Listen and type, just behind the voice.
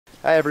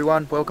Hey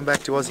everyone, welcome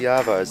back to Aussie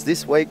Arvos.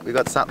 This week we've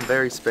got something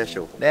very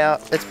special. Now,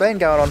 it's been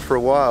going on for a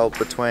while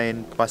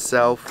between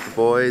myself, the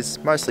boys,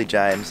 mostly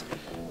James,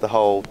 the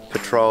whole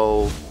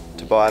patrol,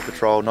 to buy a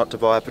patrol, not to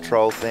buy a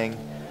patrol thing.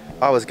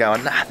 I was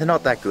going, nah, they're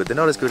not that good. They're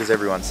not as good as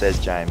everyone says,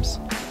 James,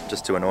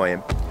 just to annoy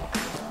him.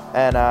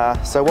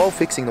 And so while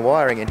fixing the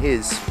wiring in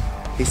his,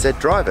 he said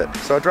drive it.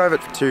 So I drove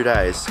it for 2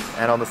 days,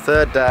 and on the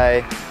third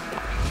day,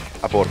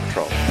 I bought a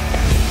patrol.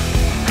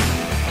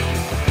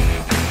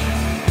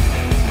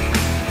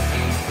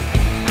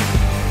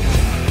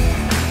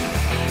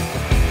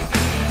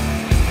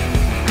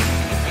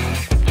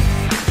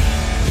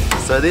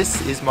 So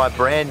this is my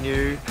brand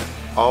new,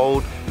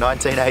 old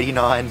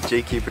 1989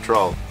 GQ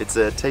Patrol. It's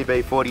a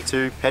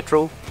TB42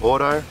 petrol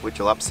auto, which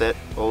will upset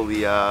all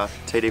the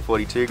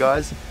TD42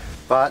 guys,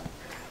 but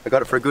I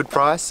got it for a good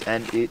price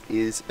and it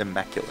is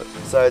immaculate.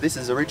 So this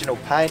is original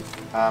paint,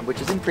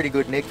 which is in pretty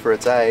good nick for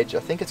its age. I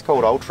think it's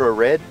called Ultra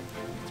Red.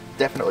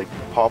 Definitely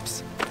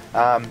pops.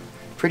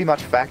 Pretty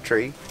much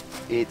factory.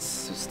 It's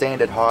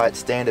standard height,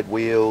 standard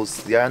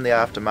wheels. The only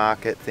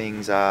aftermarket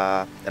things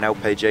are an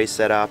LPG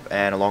setup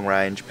and a long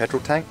range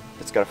petrol tank.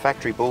 It's got a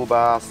factory bull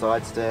bar,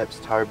 side steps,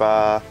 tow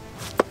bar.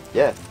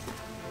 Yeah,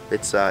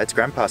 it's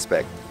grandpa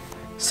spec.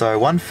 So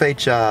one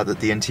feature that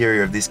the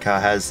interior of this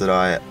car has that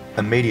I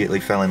immediately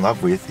fell in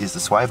love with is the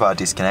sway bar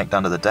disconnect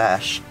under the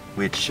dash,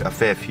 which a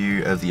fair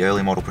few of the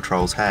early model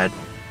Patrols had.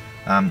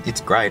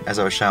 It's great, as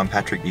I was showing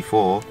Patrick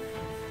before.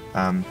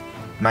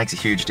 Makes a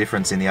huge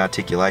difference in the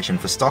articulation.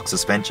 For stock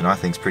suspension, I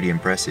think is pretty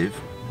impressive.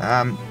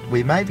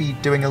 We may be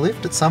doing a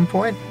lift at some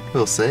point,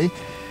 we'll see.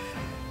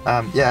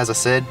 Yeah, as I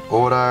said,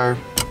 auto,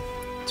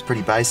 it's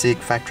pretty basic,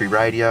 factory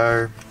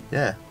radio,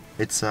 yeah,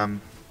 it's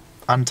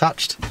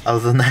untouched other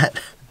than that.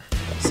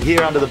 So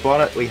here under the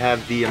bonnet we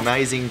have the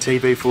amazing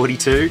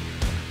TB42.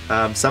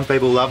 Some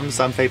people love them,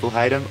 some people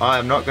hate them. I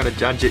am not going to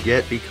judge it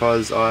yet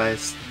because I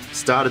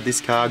started this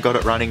car, got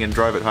it running and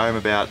drove it home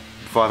about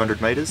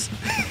 500 metres.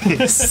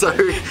 So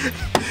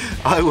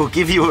I will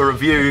give you a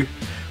review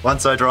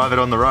once I drive it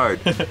on the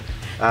road.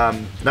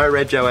 No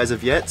rego as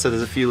of yet, so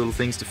there's a few little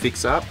things to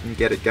fix up and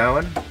get it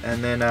going.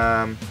 And then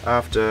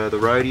after the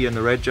roadie and the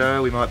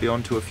rego, we might be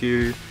on to a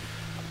few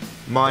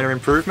minor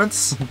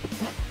improvements.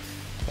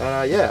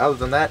 Yeah, other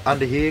than that,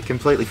 under here,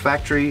 completely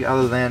factory,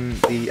 other than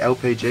the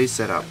LPG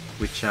setup,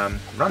 which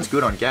runs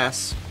good on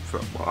gas,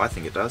 well, I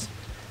think it does.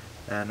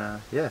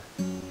 And yeah.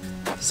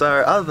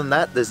 So other than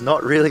that, there's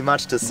not really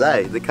much to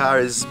say. The car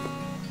is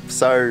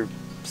so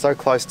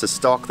close to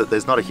stock that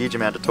there's not a huge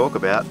amount to talk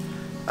about.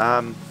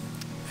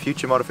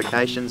 Future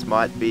modifications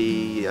might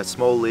be a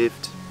small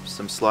lift,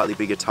 some slightly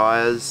bigger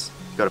tyres.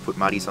 You've got to put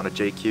muddies on a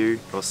GQ,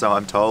 or so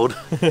I'm told.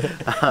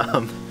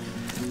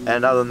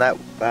 And other than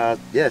that,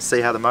 yeah, see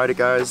how the motor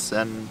goes,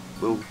 and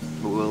we'll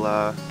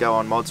go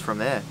on mods from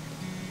there.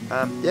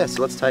 Yeah,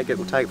 so let's take it.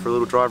 We'll take it for a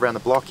little drive around the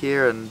block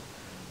here and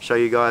show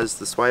you guys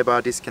the sway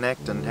bar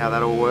disconnect and how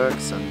that all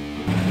works. And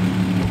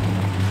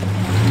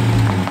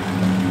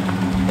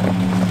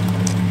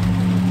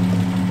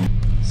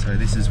so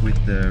this is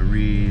with the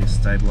rear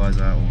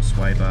stabiliser or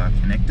sway bar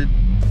connected.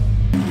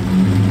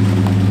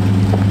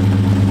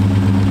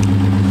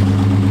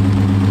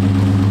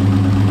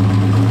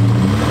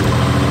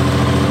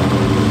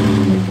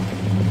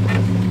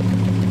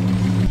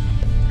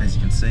 As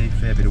you can see,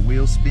 fair bit of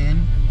wheel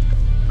spin,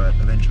 but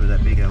eventually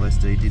that big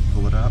LSD did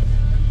pull it up.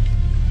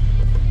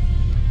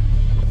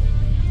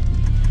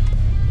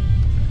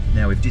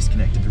 Now we've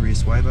disconnected the rear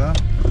sway bar,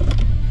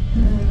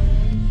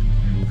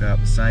 and we'll go up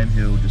the same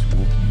hill just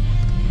walking.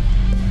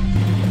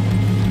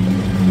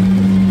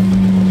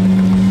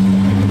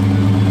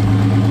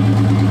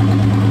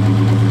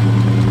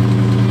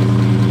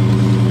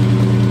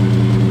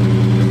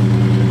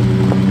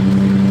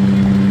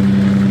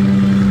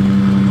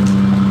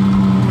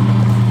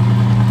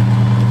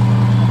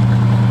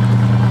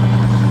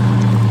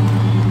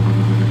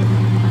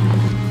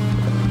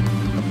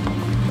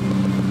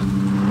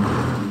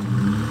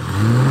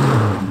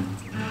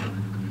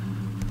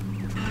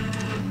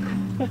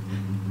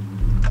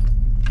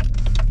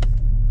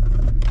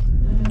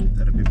 Give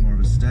that a bit more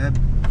of a stab.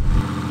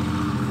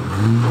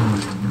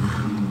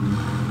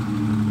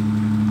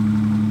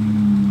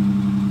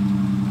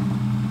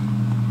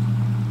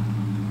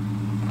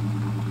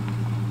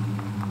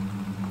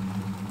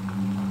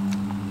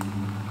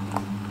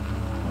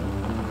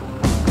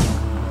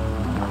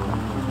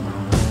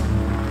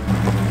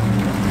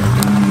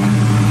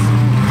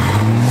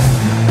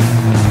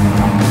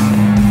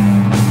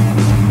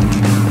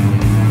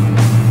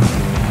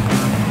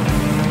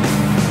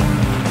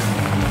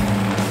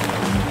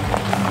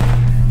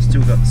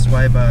 Still got the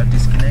sway bar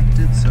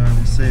disconnected, so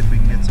we'll see if we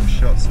can get some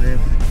shots there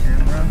for the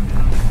camera.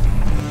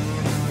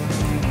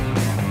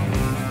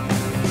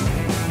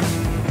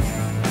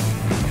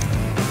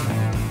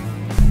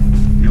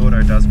 The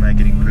auto does make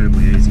it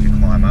incredibly easy to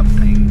climb up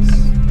things.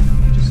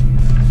 You just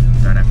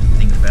don't have to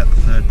think about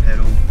the third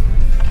pedal.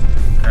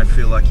 Don't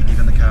feel like you're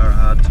giving the car a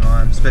hard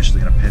time,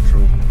 especially in a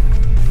petrol.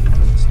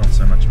 It's not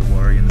so much of a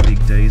worry in the big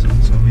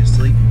diesels,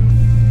 obviously.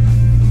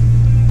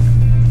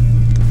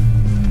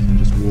 You can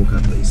just walk walk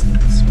up these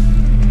things.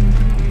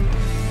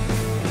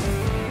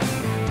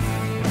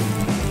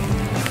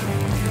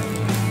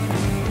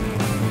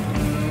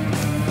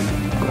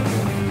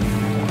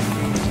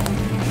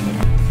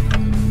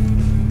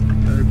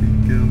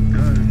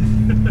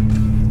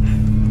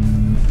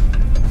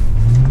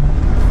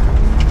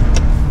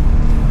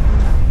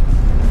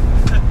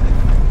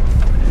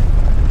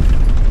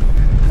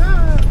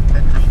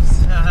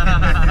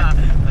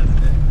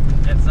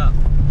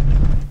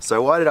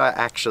 So why did I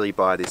actually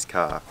buy this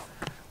car?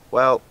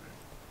 Well,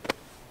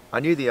 I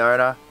knew the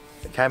owner,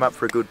 it came up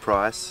for a good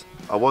price.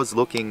 I was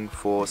looking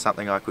for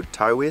something I could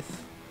tow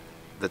with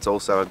that's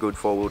also a good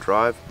four-wheel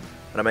drive,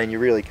 but I mean, you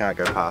really can't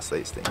go past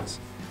these things.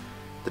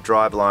 The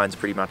drive line's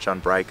pretty much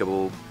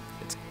unbreakable.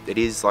 It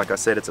is, like I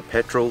said, it's a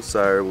petrol,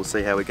 so we'll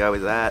see how we go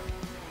with that.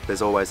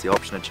 There's always the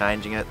option of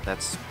changing it,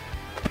 that's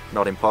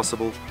not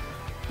impossible.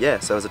 Yeah,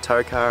 so as a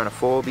tow car and a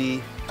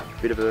 4B,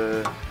 bit of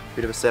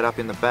a setup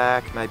in the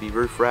back, maybe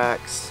roof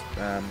racks,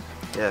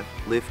 yeah,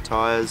 lift,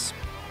 tyres,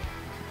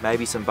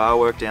 maybe some bar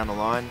work down the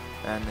line,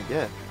 and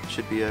yeah,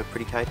 should be a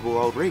pretty capable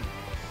old rig.